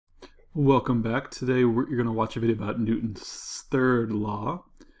Welcome back. Today you're going to watch a video about Newton's third law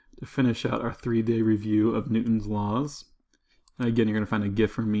to finish out our 3-day review of Newton's laws. And again, you're going to find a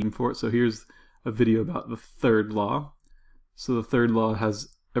GIF or meme for it. So here's a video about the third law. So the third law has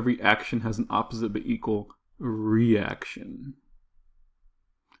every action has an opposite but equal reaction.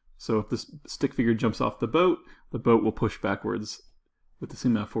 So if this stick figure jumps off the boat will push backwards with the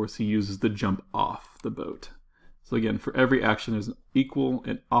same amount of force he uses to jump off the boat. So again, for every action, there's an equal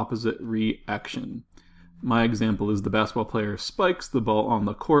and opposite reaction. My example is the basketball player spikes the ball on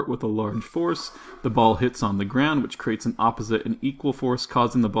the court with a large force. The ball hits on the ground, which creates an opposite and equal force,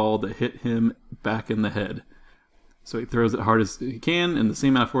 causing the ball to hit him back in the head. So he throws it hard as he can, and the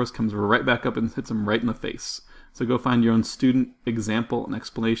same amount of force comes right back up and hits him right in the face. So go find your own student example and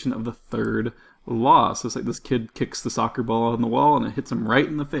explanation of the third law. So it's like this kid kicks the soccer ball on the wall, and it hits him right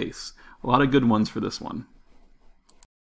in the face. A lot of good ones for this one.